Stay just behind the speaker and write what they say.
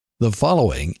The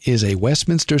following is a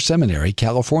Westminster Seminary,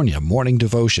 California morning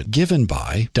devotion given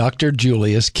by Dr.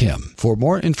 Julius Kim. For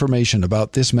more information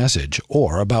about this message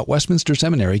or about Westminster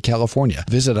Seminary, California,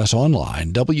 visit us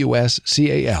online, wscal.edu,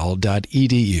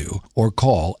 or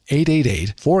call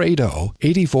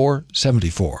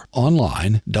 888-480-8474.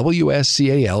 Online,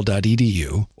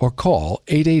 wscal.edu, or call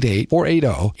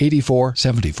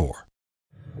 888-480-8474.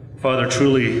 Father,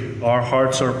 truly, our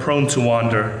hearts are prone to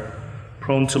wander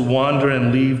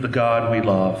and leave the God we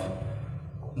love.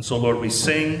 And so, Lord, we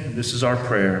sing, and this is our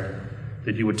prayer,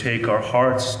 that you would take our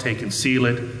hearts, take and seal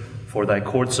it for thy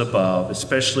courts above,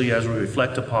 especially as we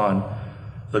reflect upon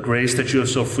the grace that you have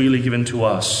so freely given to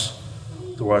us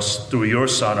through your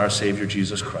Son, our Savior,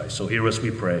 Jesus Christ. So hear us,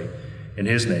 we pray. In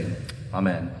his name,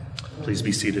 amen. Please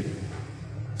be seated.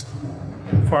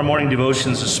 For our morning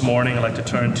devotions this morning, I'd like to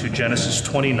turn to Genesis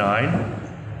 29.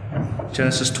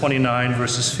 Genesis 29,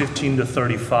 verses 15 to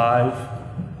 35.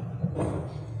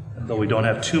 And though we don't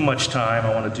have too much time,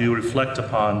 I want to reflect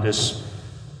upon this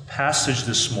passage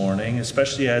this morning,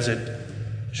 especially as it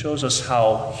shows us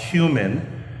how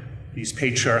human these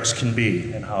patriarchs can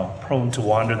be and how prone to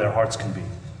wander their hearts can be,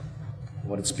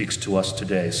 what it speaks to us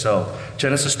today. So,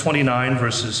 Genesis 29,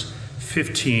 verses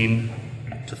 15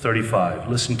 to 35.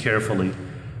 Listen carefully,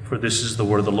 for this is the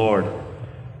word of the Lord.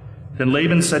 Then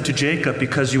Laban said to Jacob,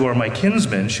 "Because you are my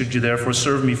kinsman, should you therefore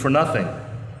serve me for nothing?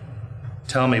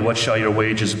 Tell me, what shall your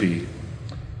wages be?"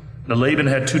 Now Laban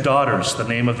had two daughters. The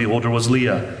name of the older was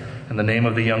Leah, and the name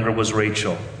of the younger was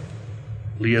Rachel.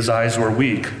 Leah's eyes were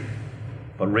weak,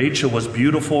 but Rachel was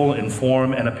beautiful in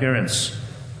form and appearance.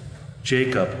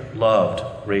 Jacob loved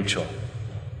Rachel.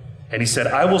 And he said,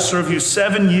 "I will serve you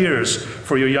 7 years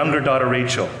for your younger daughter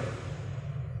Rachel."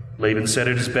 Laban said,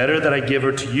 "It is better that I give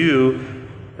her to you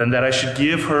than that I should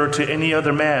give her to any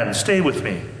other man. Stay with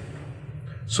me."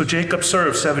 So Jacob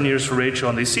served 7 years for Rachel,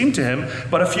 and they seemed to him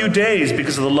but a few days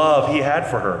because of the love he had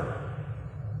for her.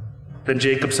 Then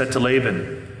Jacob said to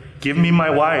Laban, "Give me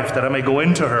my wife, that I may go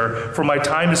into her, for my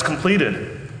time is completed."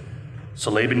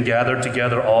 So Laban gathered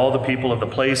together all the people of the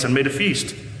place and made a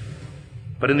feast.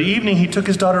 But in the evening he took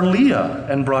his daughter Leah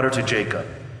and brought her to Jacob,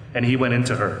 and he went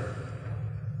into her.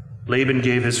 Laban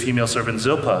gave his female servant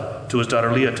Zilpah to his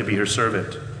daughter Leah to be her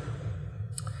servant.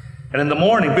 And in the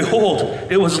morning, behold,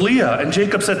 it was Leah, and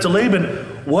Jacob said to Laban,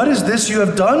 "What is this you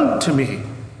have done to me?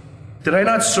 Did I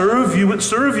not serve you with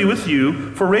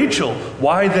you for Rachel?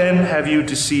 Why then have you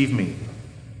deceived me?"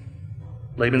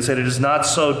 Laban said, "It is not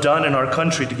so done in our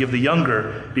country to give the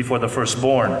younger before the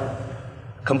firstborn.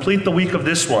 Complete the week of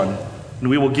this one, and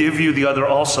we will give you the other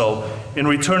also, in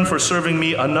return for serving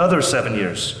me another 7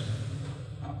 years."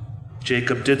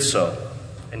 Jacob did so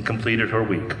and completed her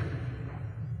week.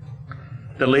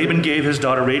 Then Laban gave his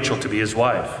daughter Rachel to be his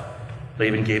wife.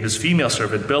 Laban gave his female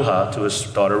servant Bilhah to his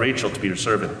daughter Rachel to be her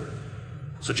servant.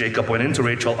 So Jacob went into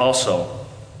Rachel also,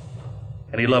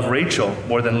 and he loved Rachel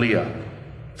more than Leah,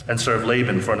 and served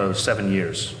Laban for another 7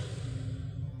 years.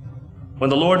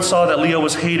 When the Lord saw that Leah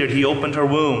was hated, he opened her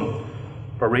womb,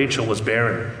 but Rachel was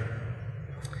barren.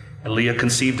 And Leah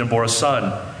conceived and bore a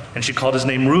son, and she called his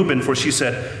name Reuben, for she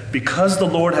said, "Because the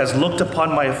Lord has looked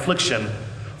upon my affliction,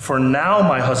 for now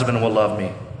my husband will love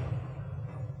me."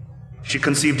 She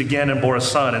conceived again and bore a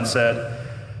son, and said,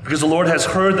 "Because the Lord has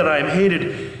heard that I am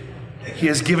hated, he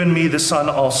has given me the son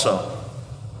also."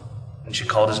 And she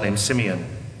called his name Simeon.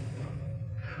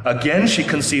 Again she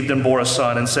conceived and bore a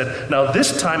son, and said, "Now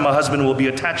this time my husband will be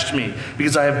attached to me,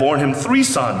 because I have borne him 3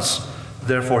 sons.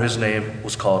 Therefore his name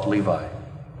was called Levi.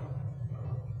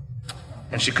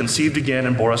 And she conceived again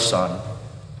and bore a son,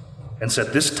 and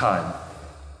said, "This time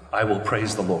I will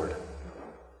praise the Lord."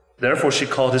 Therefore she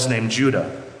called his name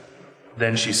Judah.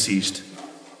 Then she ceased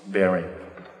bearing.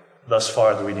 Thus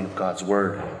far, the reading of God's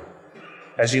word.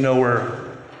 As you know, we're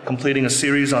completing a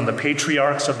series on the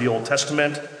patriarchs of the Old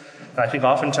Testament. And I think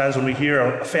oftentimes when we hear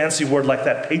a fancy word like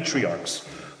that, patriarchs,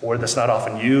 a word that's not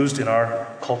often used in our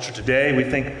culture today, we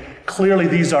think clearly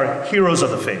these are heroes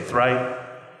of the faith, right?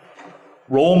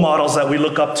 Role models that we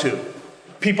look up to,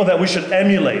 people that we should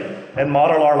emulate and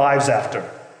model our lives after.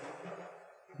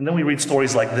 And then we read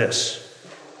stories like this.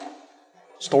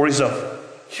 Stories of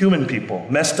human people,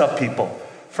 messed up people,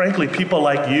 frankly, people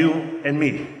like you and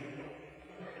me.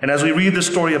 And as we read the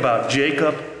story about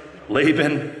Jacob,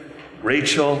 Laban,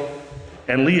 Rachel,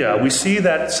 and Leah, we see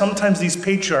that sometimes these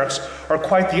patriarchs are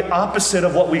quite the opposite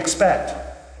of what we expect.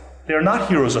 They are not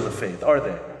heroes of the faith, are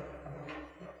they?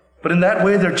 But in that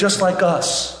way, they're just like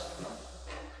us.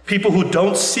 People who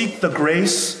don't seek the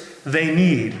grace they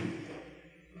need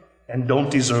and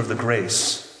don't deserve the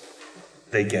grace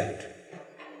they get.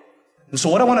 And so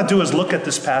what I want to do is look at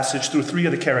this passage through 3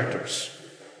 of the characters.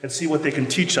 and see what they can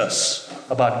teach us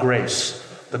about grace.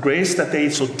 The grace that they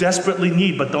so desperately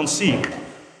need but don't seek.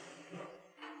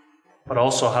 But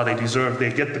also how they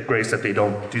get the grace that they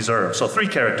don't deserve. So 3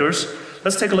 characters.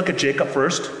 Let's take a look at Jacob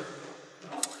first.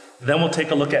 Then we'll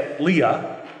take a look at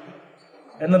Leah.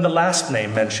 And then the last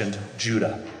name mentioned,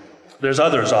 Judah. There's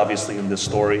others, obviously, in this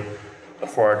story. But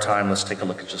for our time, let's take a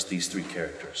look at just these 3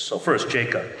 characters. So first,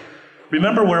 Jacob.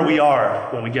 Remember where we are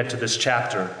when we get to this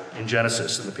chapter in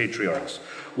Genesis, in the patriarchs.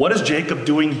 What is Jacob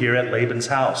doing here at Laban's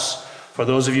house? For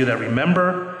those of you that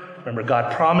remember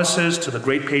God promises to the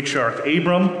great patriarch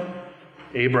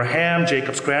Abraham,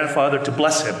 Jacob's grandfather, to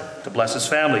bless him, to bless his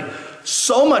family.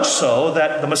 So much so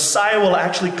that the Messiah will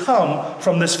actually come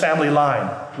from this family line.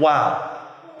 Wow.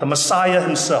 The Messiah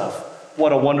himself.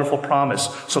 What a wonderful promise.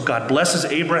 So God blesses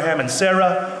Abraham and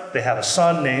Sarah. They have a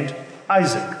son named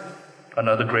Isaac,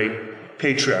 another great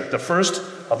patriarch, the first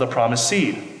of the promised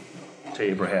seed to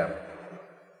Abraham.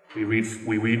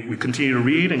 We continue to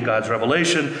read in God's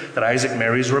revelation that Isaac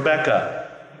marries Rebekah,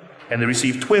 and they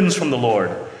receive twins from the Lord.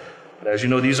 But as you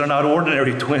know, these are not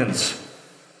ordinary twins.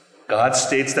 God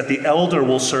states that the elder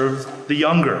will serve the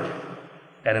younger.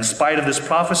 And in spite of this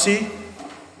prophecy,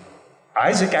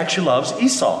 Isaac actually loves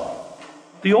Esau,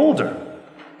 the older.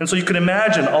 And so you can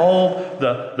imagine all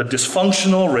the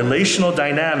dysfunctional relational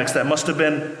dynamics that must have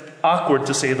been awkward,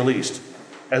 to say the least,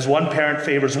 as one parent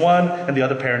favors one and the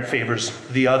other parent favors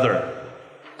the other.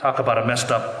 Talk about a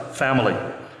messed up family.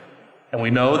 And we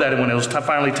know that when it was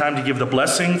finally time to give the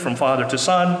blessing from father to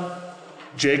son,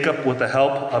 Jacob, with the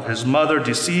help of his mother,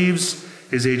 deceives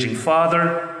his aging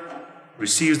father,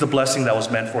 receives the blessing that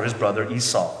was meant for his brother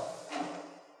Esau.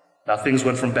 Now things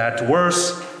went from bad to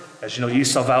worse. As you know,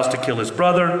 Esau vows to kill his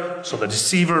brother, so the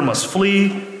deceiver must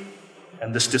flee.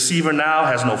 And this deceiver now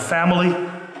has no family,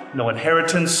 no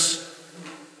inheritance,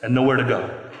 and nowhere to go.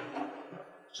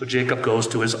 So Jacob goes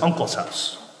to his uncle's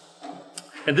house.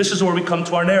 And this is where we come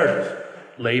to our narrative.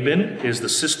 Laban is the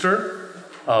sister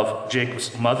of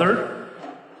Jacob's mother.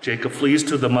 Jacob flees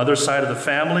to the mother's side of the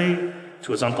family,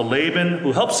 to his uncle Laban,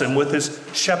 who helps him with his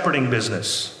shepherding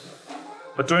business.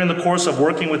 But during the course of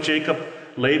working with Jacob,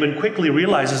 Laban quickly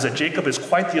realizes that Jacob is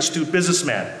quite the astute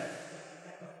businessman.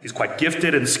 He's quite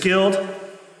gifted and skilled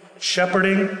at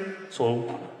shepherding,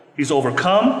 so he's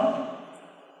overcome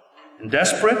and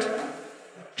desperate.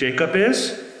 Jacob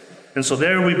is. And so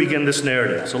there we begin this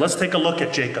narrative. So let's take a look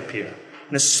at Jacob here.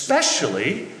 And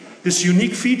especially this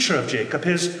unique feature of Jacob,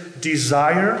 his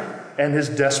desire and his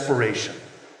desperation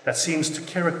that seems to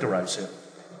characterize him.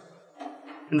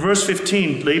 In verse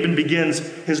 15, Laban begins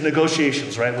his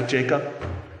negotiations, right, with Jacob.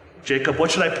 Jacob,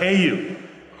 what should I pay you?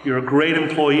 You're a great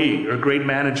employee. You're a great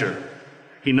manager.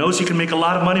 He knows he can make a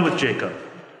lot of money with Jacob.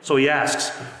 So he asks,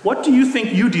 what do you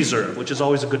think you deserve? Which is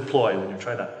always a good ploy when you're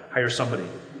trying to hire somebody.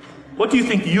 What do you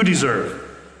think you deserve?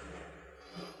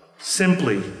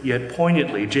 Simply, yet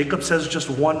poignantly, Jacob says just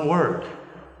one word: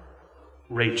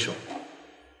 Rachel.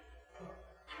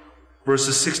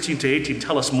 Verses 16 to 18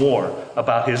 tell us more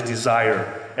about his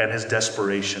desire and his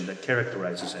desperation that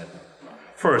characterizes him.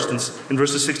 First, in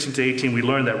verses 16 to 18, we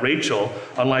learn that Rachel,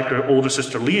 unlike her older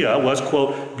sister Leah, was,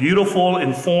 quote, beautiful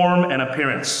in form and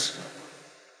appearance.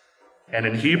 And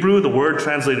in Hebrew, the word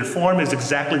translated form is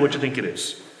exactly what you think it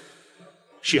is.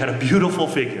 She had a beautiful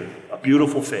figure, a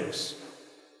beautiful face.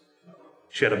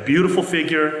 She had a beautiful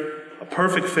figure, a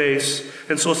perfect face.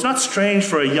 And so it's not strange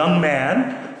for a young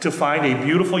man to find a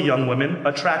beautiful young woman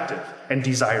attractive and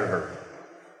desire her.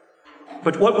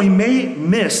 But what we may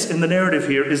miss in the narrative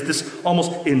here is this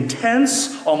almost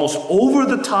intense, almost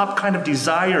over-the-top kind of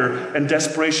desire and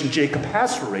desperation Jacob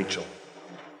has for Rachel.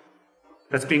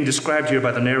 That's being described here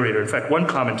by the narrator. In fact, one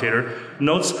commentator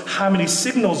notes how many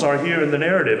signals are here in the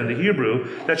narrative, in the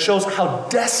Hebrew, that shows how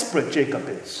desperate Jacob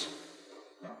is.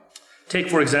 Take,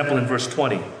 for example, in verse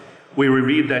 20, where we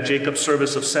read that Jacob's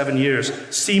service of 7 years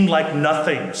seemed like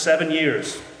nothing. 7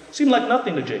 years seemed like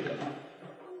nothing to Jacob.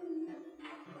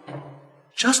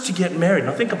 Just to get married.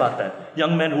 Now think about that.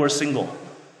 Young men who are single.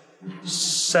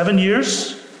 7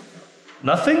 years?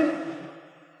 Nothing?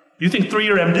 You think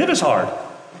 3-year MDiv is hard.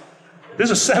 This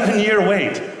is a 7-year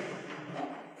wait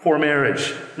for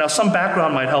marriage. Now some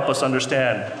background might help us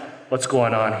understand what's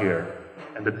going on here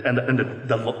and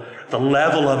the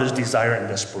level of his desire and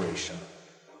desperation.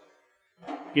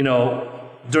 You know,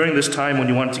 during this time when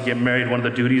you wanted to get married, one of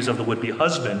the duties of the would-be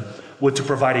husband was to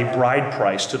provide a bride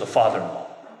price to the father-in-law.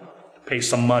 Pay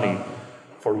some money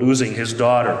for losing his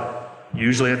daughter.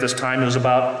 Usually at this time it was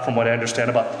about, from what I understand,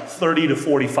 about 30 to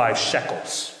 45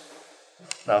 shekels.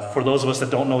 Now, for those of us that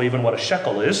don't know even what a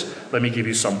shekel is, let me give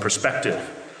you some perspective.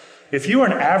 If you are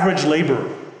an average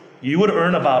laborer you would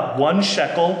earn about 1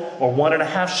 shekel or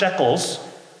 1.5 shekels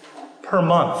per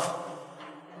month.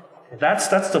 That's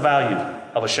the value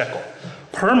of a shekel.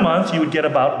 Per month, you would get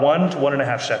about 1 to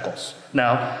 1.5 shekels.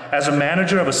 Now, as a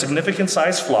manager of a significant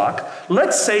sized flock,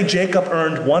 let's say Jacob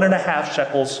earned 1.5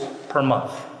 shekels per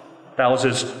month. That was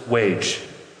his wage,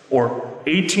 or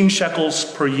 18 shekels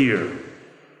per year.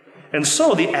 And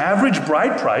so the average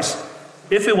bride price,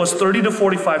 if it was 30 to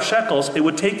 45 shekels, it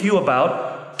would take you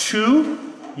about 2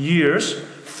 years,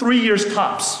 3 years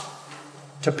tops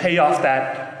to pay off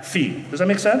that fee. Does that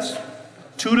make sense?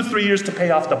 2 to 3 years to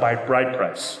pay off the bride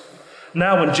price.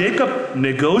 Now, when Jacob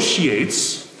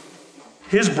negotiates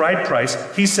his bride price,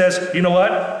 he says, you know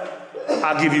what?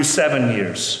 I'll give you 7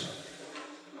 years.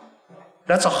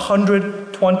 That's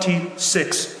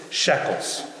 126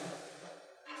 shekels.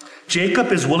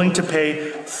 Jacob is willing to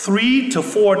pay 3 to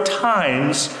 4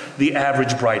 times the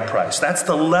average bride price. That's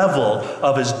the level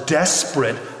of his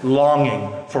desperate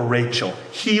longing for Rachel.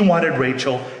 He wanted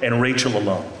Rachel and Rachel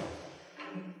alone.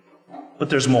 But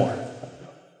there's more.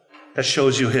 That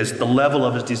shows you the level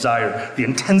of his desire, the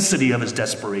intensity of his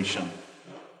desperation.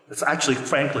 It's actually,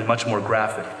 frankly, much more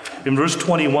graphic. In verse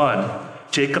 21,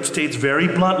 Jacob states very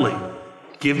bluntly,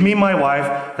 "Give me my wife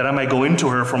that I may go into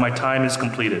her, for my time is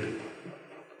completed."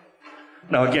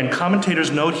 Now again,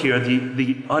 commentators note here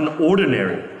the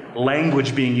unordinary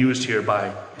language being used here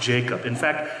by Jacob. In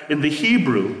fact, in the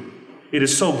Hebrew, it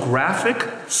is so graphic,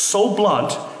 so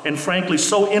blunt, and frankly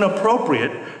so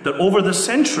inappropriate that over the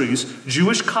centuries,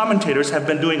 Jewish commentators have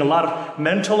been doing a lot of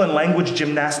mental and language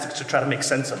gymnastics to try to make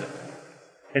sense of it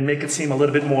and make it seem a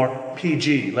little bit more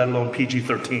PG, let alone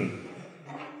PG-13.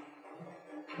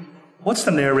 What's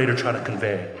the narrator trying to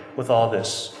convey with all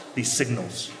this, these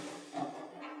signals?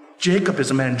 Jacob is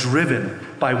a man driven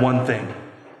by one thing,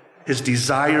 his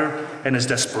desire and his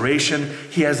desperation.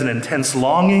 He has an intense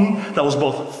longing that was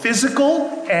both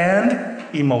physical and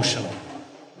emotional.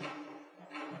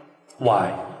 Why?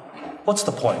 What's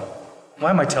the point? Why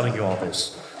am I telling you all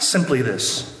this? Simply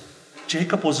this.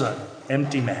 Jacob was an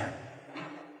empty man.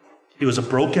 He was a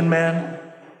broken man.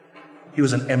 He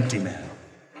was an empty man.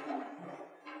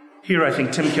 Here, I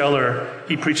think Tim Keller,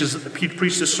 he preached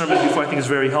this sermon before I think is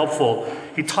very helpful.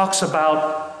 He talks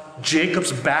about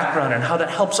Jacob's background and how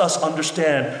that helps us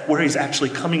understand where he's actually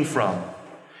coming from.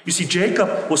 You see,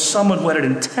 Jacob was someone who had an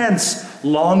intense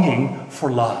longing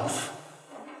for love.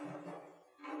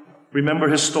 Remember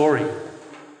his story.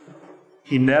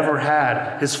 He never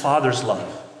had his father's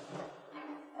love.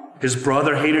 His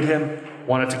brother hated him,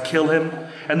 wanted to kill him,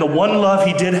 and the one love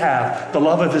he did have, the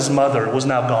love of his mother, was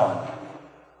now gone.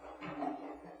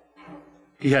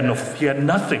 He had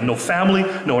nothing, no family,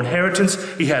 no inheritance.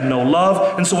 He had no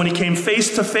love. And so when he came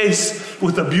face to face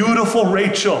with the beautiful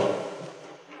Rachel,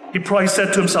 he probably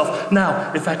said to himself,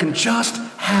 now, if I can just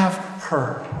have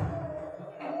her,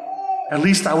 at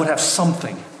least I would have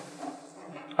something.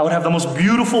 I would have the most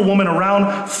beautiful woman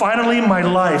around. Finally, my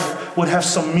life would have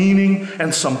some meaning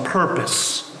and some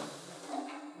purpose.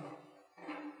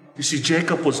 You see,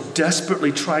 Jacob was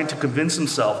desperately trying to convince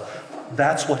himself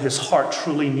that's what his heart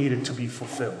truly needed to be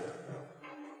fulfilled.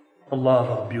 The love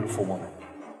of a beautiful woman.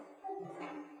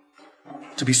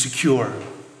 To be secure.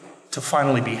 To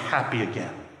finally be happy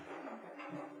again.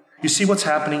 You see what's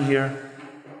happening here?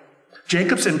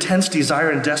 Jacob's intense desire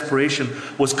and desperation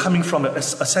was coming from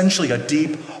essentially a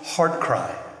deep heart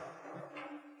cry.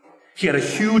 He had a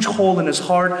huge hole in his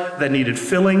heart that needed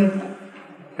filling.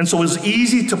 And so it was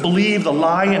easy to believe the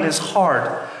lie in his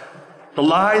heart. The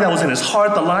lie that was in his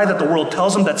heart, the lie that the world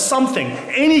tells him that something,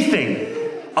 anything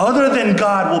other than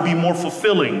God will be more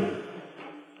fulfilling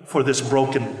for this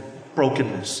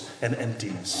brokenness and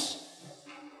emptiness.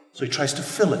 So he tries to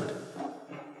fill it.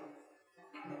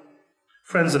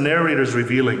 Friends, the narrator is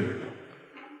revealing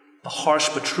the harsh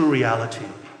but true reality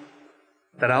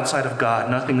that outside of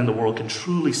God, nothing in the world can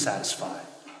truly satisfy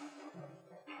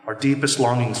our deepest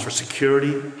longings for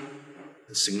security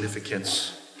and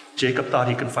significance. Jacob thought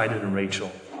he could find it in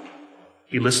Rachel.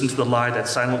 He listened to the lie that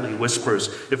silently whispers,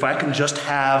 if I can just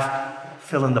have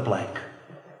fill in the blank.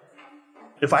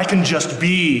 If I can just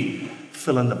be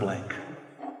fill in the blank,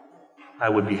 I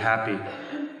would be happy.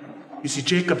 You see,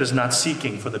 Jacob is not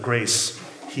seeking for the grace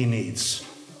he needs.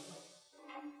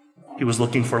 He was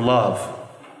looking for love,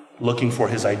 looking for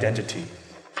his identity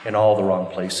in all the wrong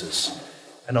places.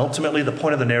 And ultimately, the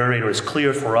point of the narrator is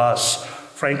clear for us.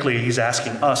 Frankly, he's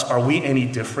asking us, are we any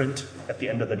different at the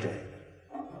end of the day?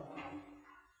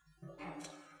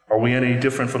 Are we any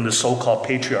different from the so-called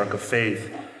patriarch of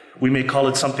faith? We may call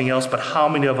it something else, but how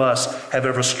many of us have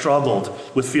ever struggled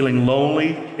with feeling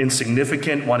lonely,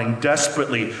 insignificant, wanting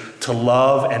desperately to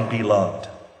love and be loved?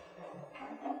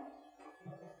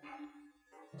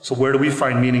 So where do we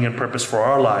find meaning and purpose for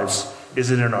our lives? Is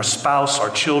it in our spouse, our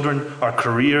children, our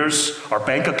careers, our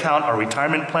bank account, our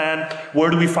retirement plan? Where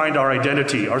do we find our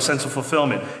identity, our sense of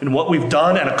fulfillment? In what we've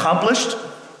done and accomplished?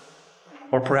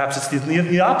 Or perhaps it's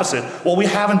the opposite. What we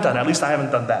haven't done. At least I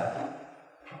haven't done that.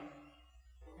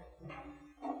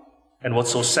 And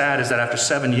what's so sad is that after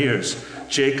 7 years,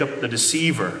 Jacob, the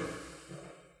deceiver,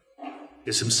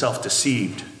 is himself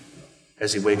deceived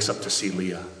as he wakes up to see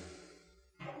Leah.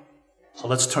 So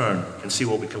let's turn and see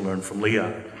what we can learn from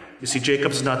Leah. You see,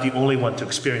 Jacob is not the only one to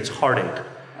experience heartache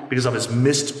because of his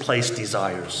misplaced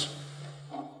desires.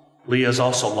 Leah is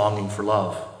also longing for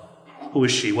love. Who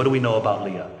is she? What do we know about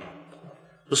Leah?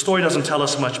 The story doesn't tell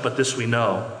us much, but this we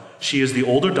know. She is the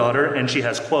older daughter, and she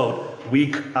has, quote,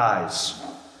 weak eyes.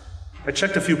 I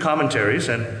checked a few commentaries,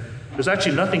 and there's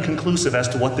actually nothing conclusive as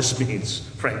to what this means,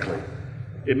 frankly.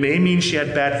 It may mean she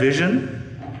had bad vision.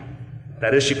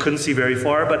 That is, she couldn't see very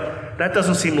far, but that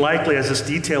doesn't seem likely, as this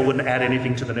detail wouldn't add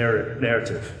anything to the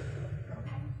narrative.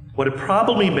 What it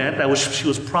probably meant that she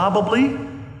was probably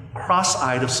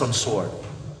cross-eyed of some sort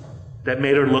that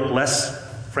made her look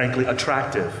less, frankly,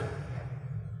 attractive.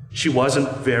 She wasn't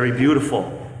very beautiful.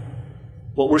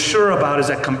 What we're sure about is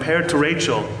that compared to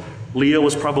Rachel, Leah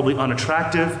was probably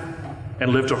unattractive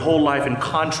and lived her whole life in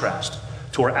contrast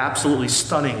to her absolutely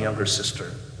stunning younger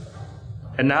sister.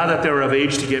 And now that they were of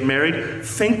age to get married,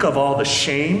 think of all the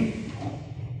shame,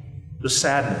 the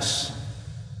sadness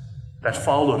that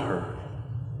followed her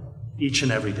each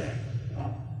and every day.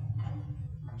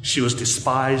 She was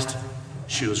despised,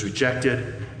 she was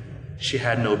rejected, she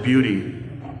had no beauty,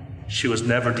 she was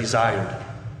never desired.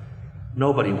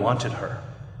 Nobody wanted her.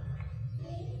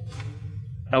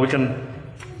 Now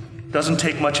doesn't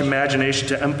take much imagination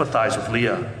to empathize with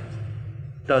Leah,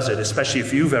 does it? Especially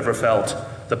if you've ever felt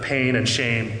the pain and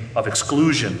shame of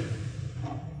exclusion,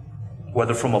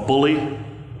 whether from a bully,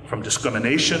 from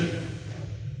discrimination.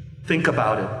 Think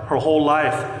about it. Her whole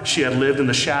life, she had lived in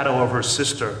the shadow of her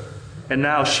sister. And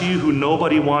now she, who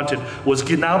nobody wanted, was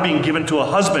now being given to a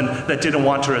husband that didn't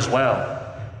want her as well.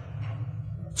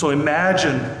 So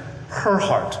imagine her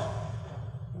heart.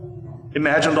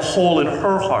 Imagine the hole in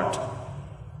her heart,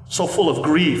 so full of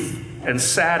grief and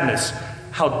sadness,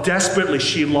 how desperately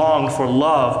she longed for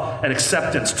love and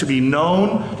acceptance, to be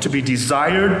known, to be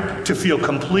desired, to feel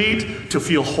complete, to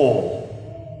feel whole.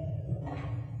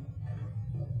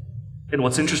 And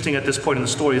what's interesting at this point in the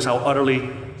story is how utterly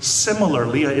similar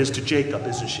Leah is to Jacob,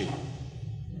 isn't she?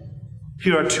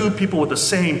 Here are two people with the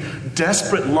same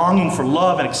desperate longing for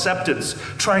love and acceptance,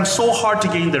 trying so hard to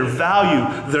gain their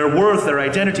value, their worth, their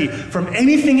identity from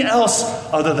anything else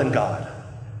other than God.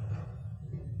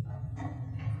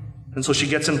 And so she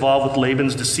gets involved with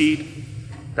Laban's deceit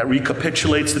that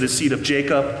recapitulates the deceit of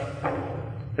Jacob.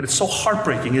 And it's so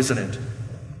heartbreaking, isn't it?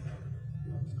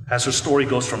 As her story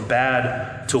goes from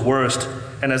bad to worst,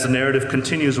 and as the narrative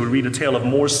continues, we read a tale of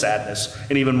more sadness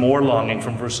and even more longing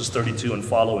from verses 32 and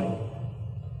following.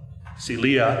 See,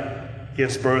 Leah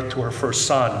gives birth to her first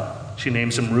son. She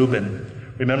names him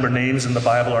Reuben. Remember, names in the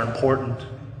Bible are important.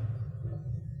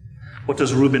 What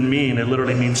does Reuben mean? It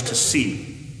literally means to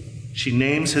see. She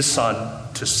names his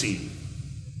son to see.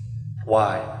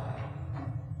 Why?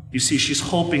 You see, she's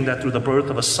hoping that through the birth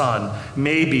of a son,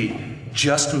 maybe,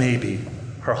 just maybe,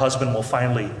 her husband will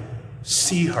finally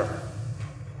see her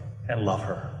and love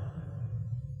her.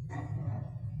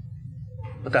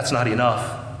 But that's not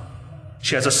enough.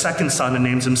 She has a second son and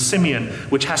names him Simeon,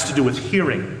 which has to do with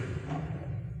hearing.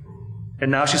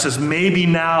 And now she says, maybe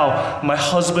now my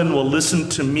husband will listen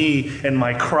to me and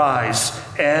my cries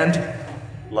and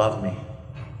love me.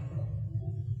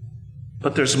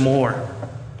 But there's more.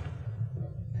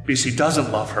 Because he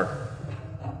doesn't love her.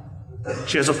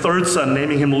 She has a third son,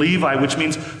 naming him Levi, which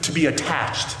means to be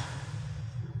attached.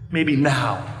 Maybe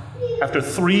now, after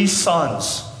 3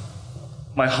 sons,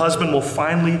 my husband will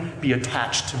finally be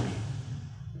attached to me.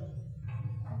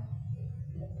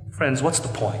 Friends, what's the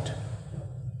point?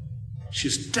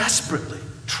 She's desperately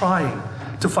trying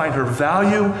to find her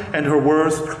value and her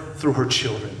worth through her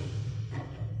children.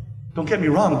 Don't get me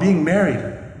wrong, being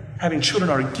married, having children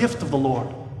are a gift of the Lord.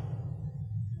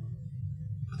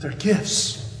 But they're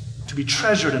gifts to be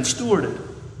treasured and stewarded,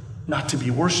 not to be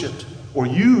worshipped or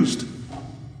used.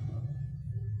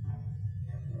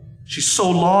 She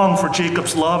so longed for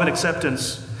Jacob's love and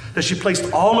acceptance that she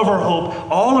placed all of her hope,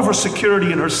 all of her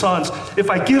security in her sons. If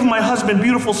I give my husband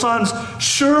beautiful sons,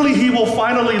 surely he will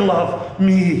finally love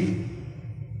me.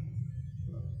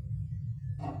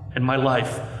 And my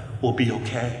life will be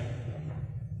okay.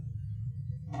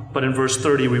 But in verse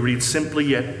 30, we read simply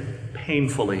yet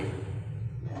painfully,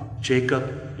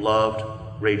 Jacob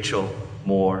loved Rachel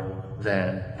more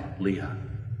than Leah.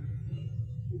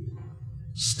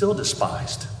 Still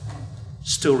despised,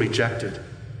 still rejected.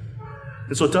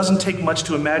 And so it doesn't take much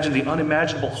to imagine the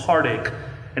unimaginable heartache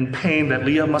and pain that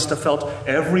Leah must have felt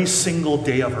every single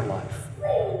day of her life.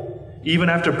 Even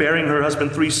after bearing her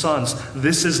husband 3 sons,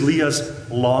 this is Leah's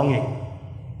longing.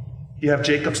 You have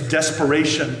Jacob's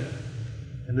desperation,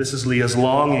 and this is Leah's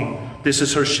longing. This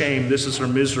is her shame. This is her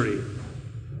misery.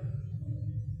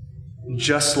 And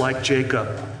just like Jacob,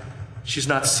 she's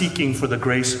not seeking for the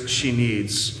grace she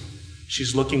needs.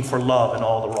 She's looking for love in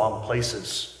all the wrong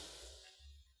places.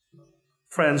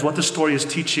 Friends, what the story is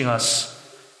teaching us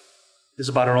is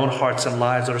about our own hearts and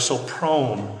lives that are so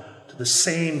prone to the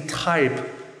same type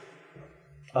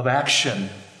of action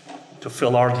to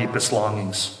fill our deepest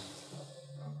longings.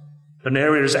 The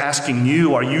narrator is asking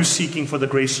you, are you seeking for the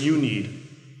grace you need?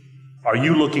 Are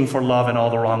you looking for love in all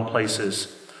the wrong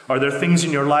places? Are there things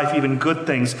in your life, even good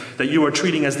things, that you are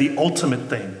treating as the ultimate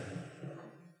thing?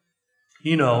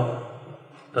 You know,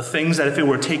 the things that if it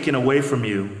were taken away from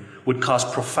you would cause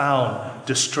profound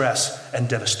distress and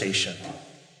devastation.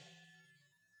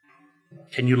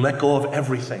 Can you let go of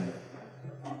everything?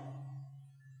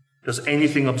 Does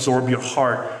anything absorb your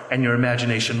heart and your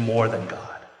imagination more than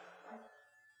God?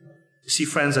 You see,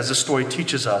 friends, as the story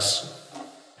teaches us,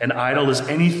 an idol is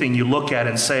anything you look at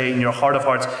and say in your heart of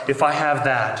hearts, if I have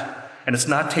that and it's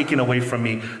not taken away from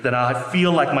me, then I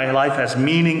feel like my life has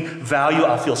meaning, value,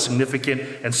 I'll feel significant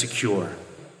and secure.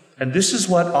 And this is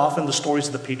what often the stories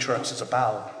of the patriarchs is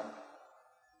about.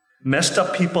 Messed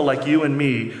up people like you and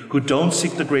me who don't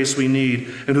seek the grace we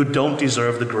need and who don't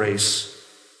deserve the grace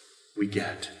we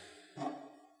get.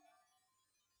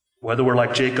 Whether we're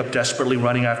like Jacob, desperately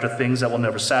running after things that will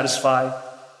never satisfy,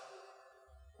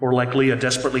 or like Leah,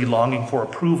 desperately longing for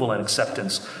approval and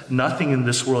acceptance, nothing in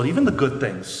this world, even the good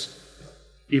things,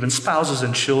 even spouses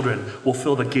and children, will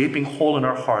fill the gaping hole in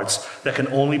our hearts that can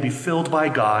only be filled by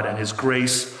God and His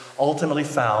grace, ultimately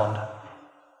found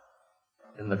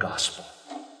in the gospel.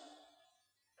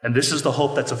 And this is the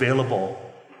hope that's available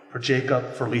for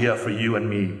Jacob, for Leah, for you and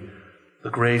me, the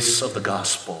grace of the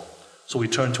gospel. So we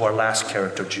turn to our last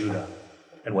character, Judah,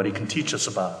 and what he can teach us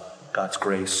about God's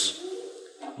grace.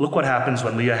 Look what happens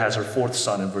when Leah has her 4th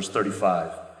son in verse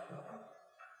 35.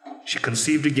 She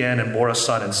conceived again and bore a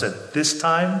son and said, this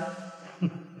time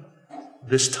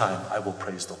I will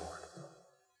praise the Lord.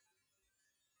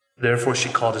 Therefore she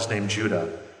called his name Judah.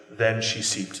 Then she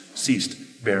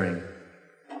ceased bearing.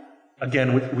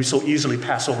 Again, we so easily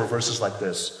pass over verses like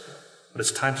this, but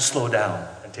it's time to slow down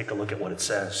and take a look at what it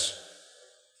says.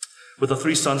 With the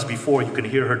 3 sons before, you can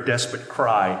hear her desperate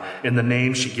cry in the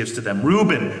name she gives to them.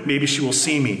 Reuben, maybe she will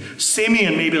see me.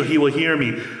 Simeon, maybe he will hear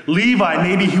me. Levi,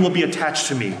 maybe he will be attached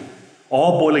to me.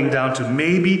 All boiling down to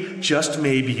maybe, just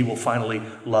maybe, he will finally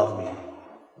love me.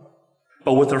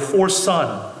 But with her 4th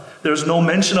son, there's no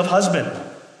mention of husband.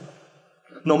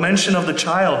 No mention of the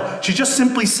child. She just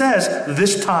simply says,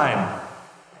 this time,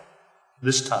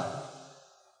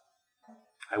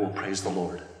 I will praise the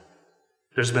Lord.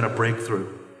 There's been a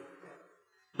breakthrough.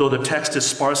 Though the text is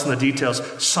sparse in the details,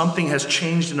 something has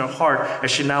changed in her heart as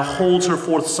she now holds her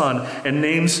 4th son and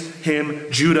names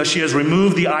him Judah. She has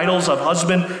removed the idols of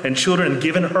husband and children and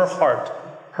given her heart,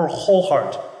 her whole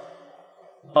heart,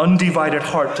 undivided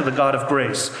heart to the God of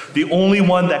grace, the only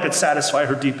one that could satisfy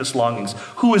her deepest longings.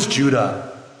 Who is Judah?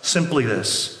 Simply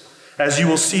this. As you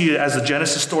will see as the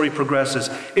Genesis story progresses,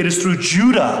 it is through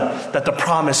Judah that the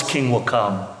promised king will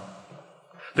come.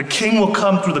 The king will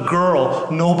come through the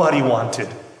girl nobody wanted.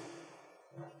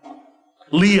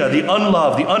 Leah, the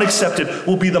unloved, the unaccepted,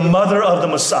 will be the mother of the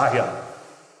Messiah.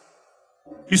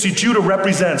 You see, Judah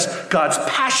represents God's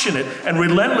passionate and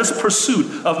relentless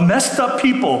pursuit of messed up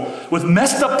people with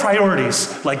messed up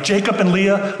priorities, like Jacob and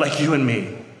Leah, like you and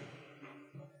me,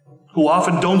 who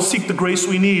often don't seek the grace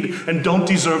we need and don't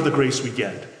deserve the grace we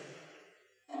get.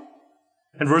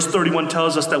 And verse 31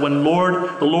 tells us that when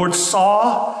the Lord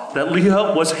saw that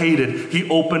Leah was hated, he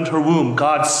opened her womb.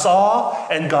 God saw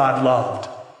and God loved.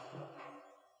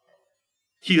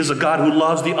 He is a God who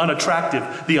loves the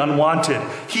unattractive, the unwanted.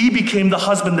 He became the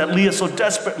husband that Leah so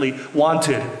desperately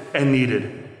wanted and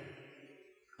needed.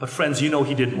 But friends, you know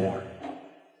he did more.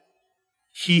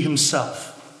 He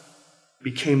himself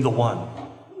became the one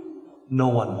no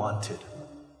one wanted.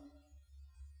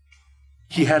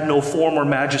 He had no form or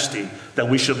majesty that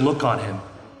we should look on him.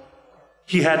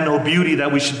 He had no beauty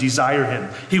that we should desire him.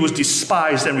 He was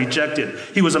despised and rejected.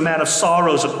 He was a man of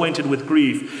sorrows, acquainted with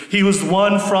grief. He was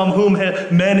one from whom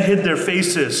men hid their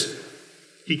faces.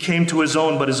 He came to his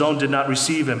own, but his own did not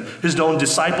receive him. His own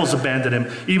disciples abandoned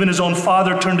him. Even his own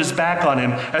father turned his back on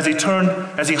him as he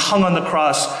hung on the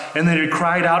cross. And then he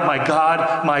cried out, my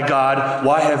God,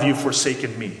 why have you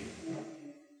forsaken me?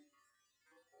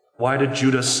 Why did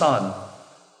Judah's son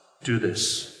do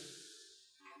this?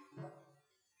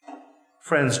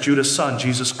 Friends, Judah's son,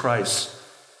 Jesus Christ,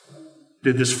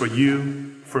 did this for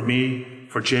you, for me,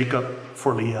 for Jacob,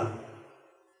 for Leah.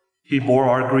 He bore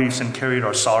our griefs and carried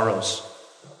our sorrows.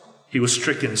 He was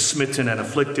stricken, smitten, and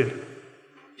afflicted.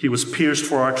 He was pierced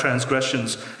for our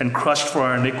transgressions and crushed for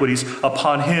our iniquities.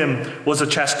 Upon him was a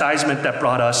chastisement that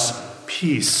brought us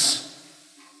peace.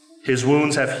 His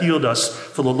wounds have healed us,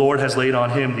 for the Lord has laid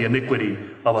on him the iniquity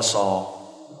of us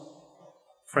all.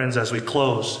 Friends, as we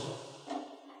close,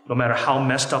 no matter how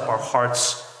messed up our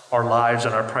hearts, our lives,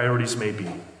 and our priorities may be,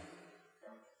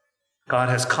 God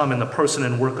has come in the person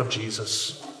and work of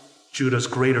Jesus, Judah's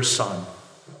greater son,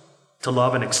 to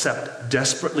love and accept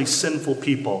desperately sinful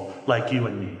people like you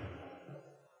and me.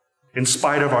 In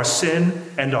spite of our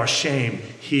sin and our shame,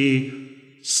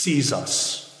 he sees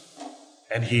us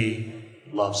and he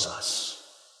loves us.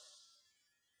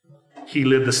 He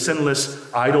lived the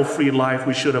sinless, idol-free life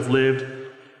we should have lived,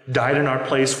 died in our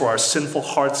place for our sinful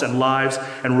hearts and lives,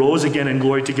 and rose again in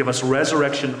glory to give us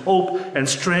resurrection, hope, and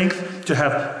strength to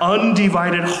have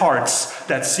undivided hearts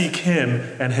that seek him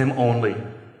and him only.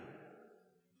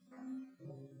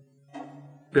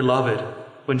 Beloved,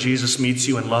 when Jesus meets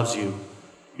you and loves you,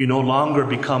 you no longer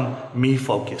become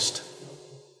me-focused.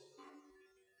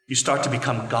 You start to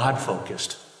become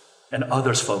God-focused and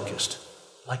others-focused,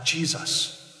 like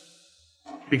Jesus.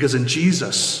 Because in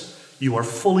Jesus, you are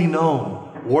fully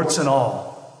known, warts and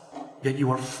all, yet you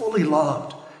are fully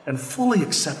loved and fully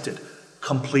accepted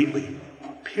completely,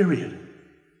 period.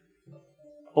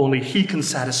 Only he can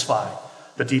satisfy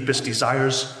the deepest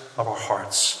desires of our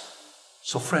hearts.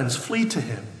 So friends, flee to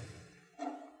him,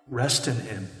 rest in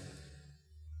him,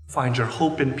 find your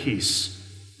hope and peace,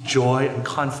 joy and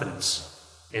confidence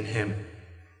in him.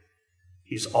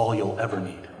 He's all you'll ever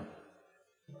need.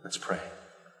 Let's pray.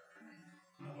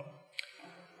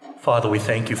 Father, we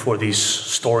thank you for these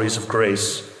stories of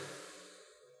grace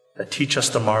that teach us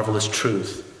the marvelous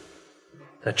truth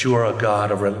that you are a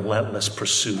God of relentless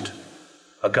pursuit,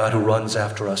 a God who runs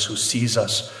after us, who sees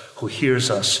us, who hears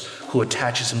us, who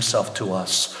attaches himself to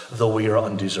us, though we are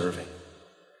undeserving.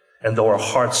 And though our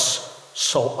hearts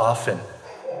so often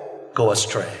go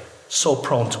astray, so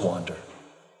prone to wander,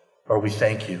 Lord, we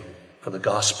thank you for the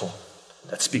gospel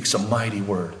that speaks a mighty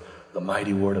word, the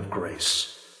mighty word of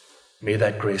grace. May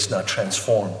that grace now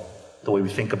transform the way we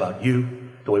think about you,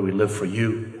 the way we live for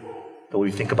you, the way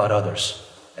we think about others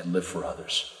and live for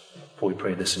others. For we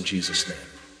pray this in Jesus' name.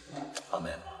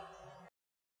 Amen.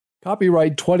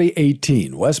 Copyright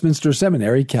 2018, Westminster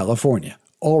Seminary, California.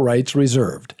 All rights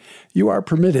reserved. You are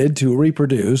permitted to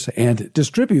reproduce and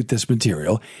distribute this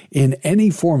material in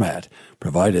any format,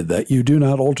 provided that you do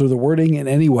not alter the wording in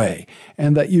any way,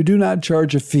 and that you do not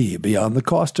charge a fee beyond the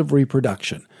cost of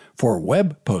reproduction. For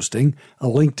web posting, a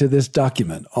link to this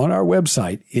document on our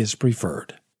website is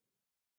preferred.